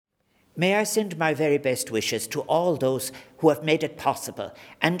May I send my very best wishes to all those who have made it possible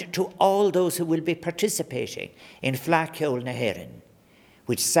and to all those who will be participating in Fleadh Cheoil na hÉireann,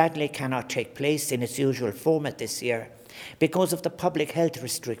 which sadly cannot take place in its usual format this year because of the public health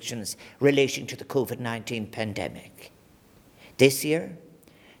restrictions relating to the COVID-19 pandemic. This year,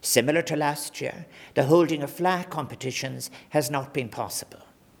 similar to last year, the holding of Fleadh competitions has not been possible.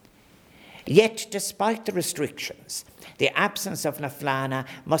 Yet, despite the restrictions, the absence of na Fleadhna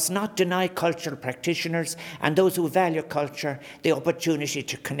must not deny cultural practitioners and those who value culture the opportunity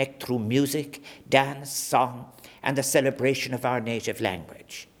to connect through music, dance, song, and the celebration of our native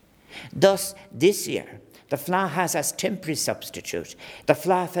language. Thus, this year, the Fleadh has as temporary substitute the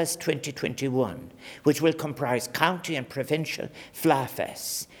Fleadhfest 2021, which will comprise county and provincial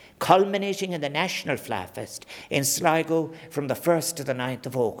Fleadhfests, culminating in the National Fleadhfest in Sligo from the 1st to the 9th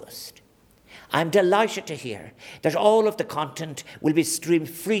of August. I'm delighted to hear that all of the content will be streamed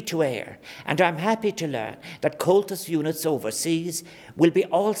free to air, and I'm happy to learn that Comhaltas units overseas will be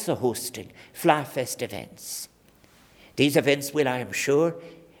also hosting Fleadhfest events. These events will, I am sure,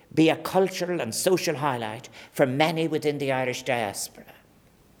 be a cultural and social highlight for many within the Irish diaspora.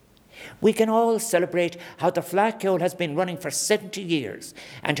 We can all celebrate how the Fleadh Cheoil has been running for 70 years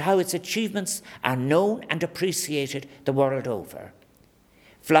and how its achievements are known and appreciated the world over.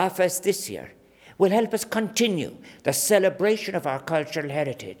 Fleadhfest this year will help us continue the celebration of our cultural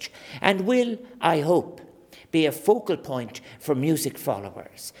heritage and will, I hope, be a focal point for music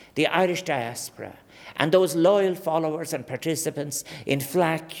followers, the Irish diaspora, and those loyal followers and participants in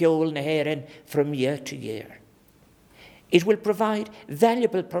Fleadh Cheoil na hÉireann from year to year. It will provide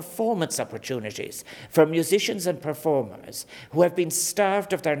valuable performance opportunities for musicians and performers who have been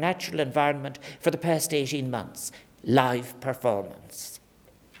starved of their natural environment for the past 18 months, live performance.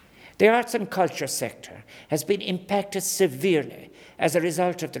 The arts and culture sector has been impacted severely as a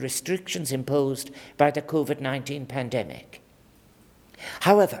result of the restrictions imposed by the COVID-19 pandemic.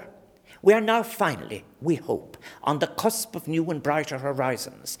 However, we are now finally, we hope, on the cusp of new and brighter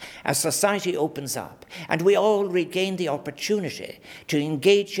horizons as society opens up and we all regain the opportunity to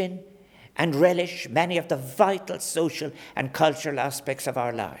engage in and relish many of the vital social and cultural aspects of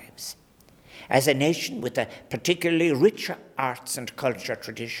our lives. As a nation with a particularly rich arts and culture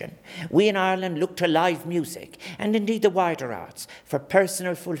tradition, we in Ireland look to live music, and indeed the wider arts, for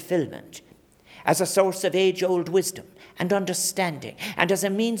personal fulfilment, as a source of age-old wisdom and understanding, and as a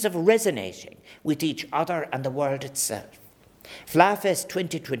means of resonating with each other and the world itself. Fleadhfest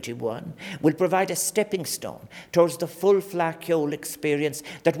 2021 will provide a stepping stone towards the full Fleadh Cheoil experience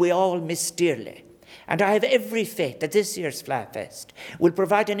that we all miss dearly. And I have every faith that this year's Fleadhfest will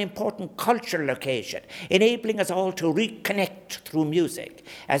provide an important cultural occasion, enabling us all to reconnect through music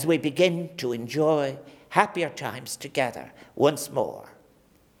as we begin to enjoy happier times together once more.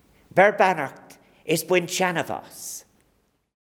 Berbanacht is buin Chanavos.